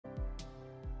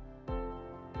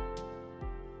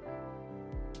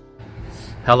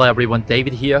Hello everyone,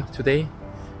 David here today.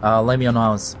 Let me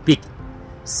announce big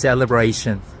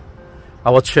celebration.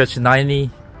 Our church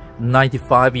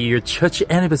 95-year church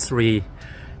anniversary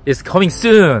is coming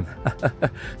soon.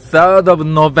 3rd of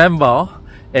November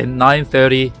at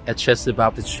 9:30 at Chester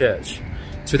Baptist Church.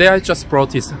 Today I just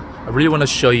brought this. I really want to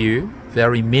show you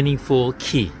very meaningful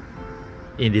key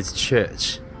in this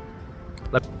church.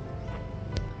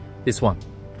 This one.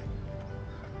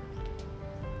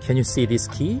 Can you see this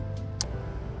key?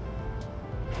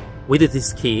 With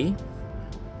this key,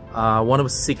 one of the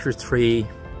secretary,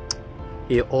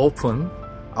 he opened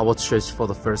our church for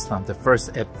the first time, the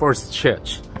first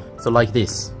church. So like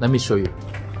this, let me show you.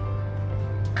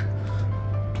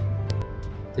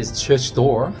 This church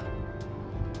door,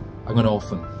 I'm gonna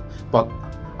open, but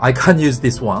I can't use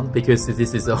this one because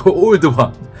this is an old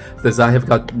one. So I have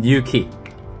got new key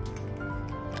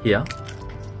here.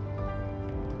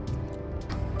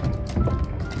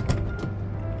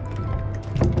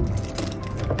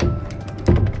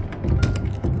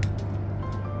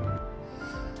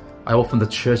 I opened the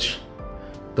church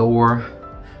door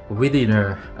within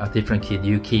a different key,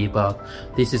 new key, but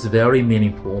this is very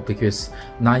meaningful because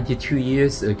 92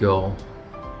 years ago,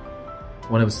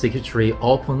 one of the secretary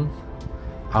opened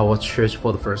our church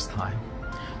for the first time.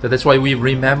 So that's why we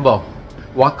remember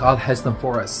what God has done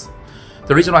for us.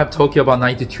 The reason I'm talking about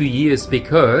 92 years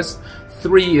because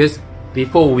 3 years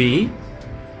before we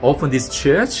opened this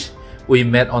church, we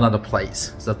met on another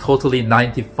place. So totally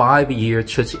 95-year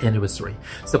church anniversary.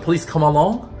 So please come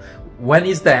along. When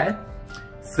is that?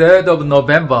 3rd of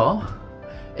November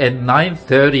at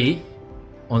 9:30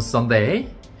 on Sunday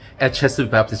at Chester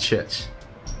Baptist Church.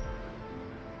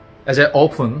 As I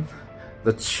opened,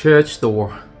 the church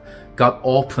door got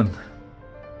opened.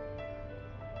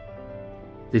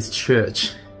 This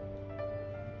church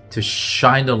to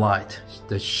shine the light,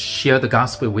 to share the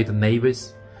gospel with the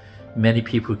neighbors. Many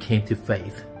people came to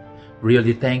faith.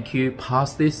 Really thank you,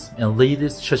 pastors and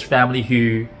leaders, church family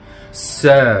who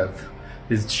served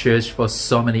this church for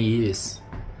so many years.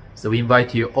 So we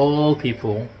invite you, all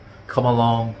people, come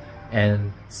along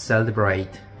and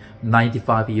celebrate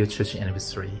 95-year church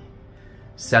anniversary.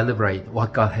 Celebrate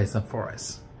what God has done for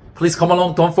us. Please come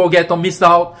along, don't forget, don't miss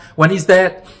out. When is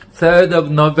that? 3rd of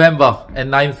November at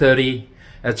 9:30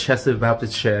 at Chester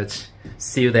Baptist Church.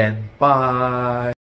 See you then. Bye.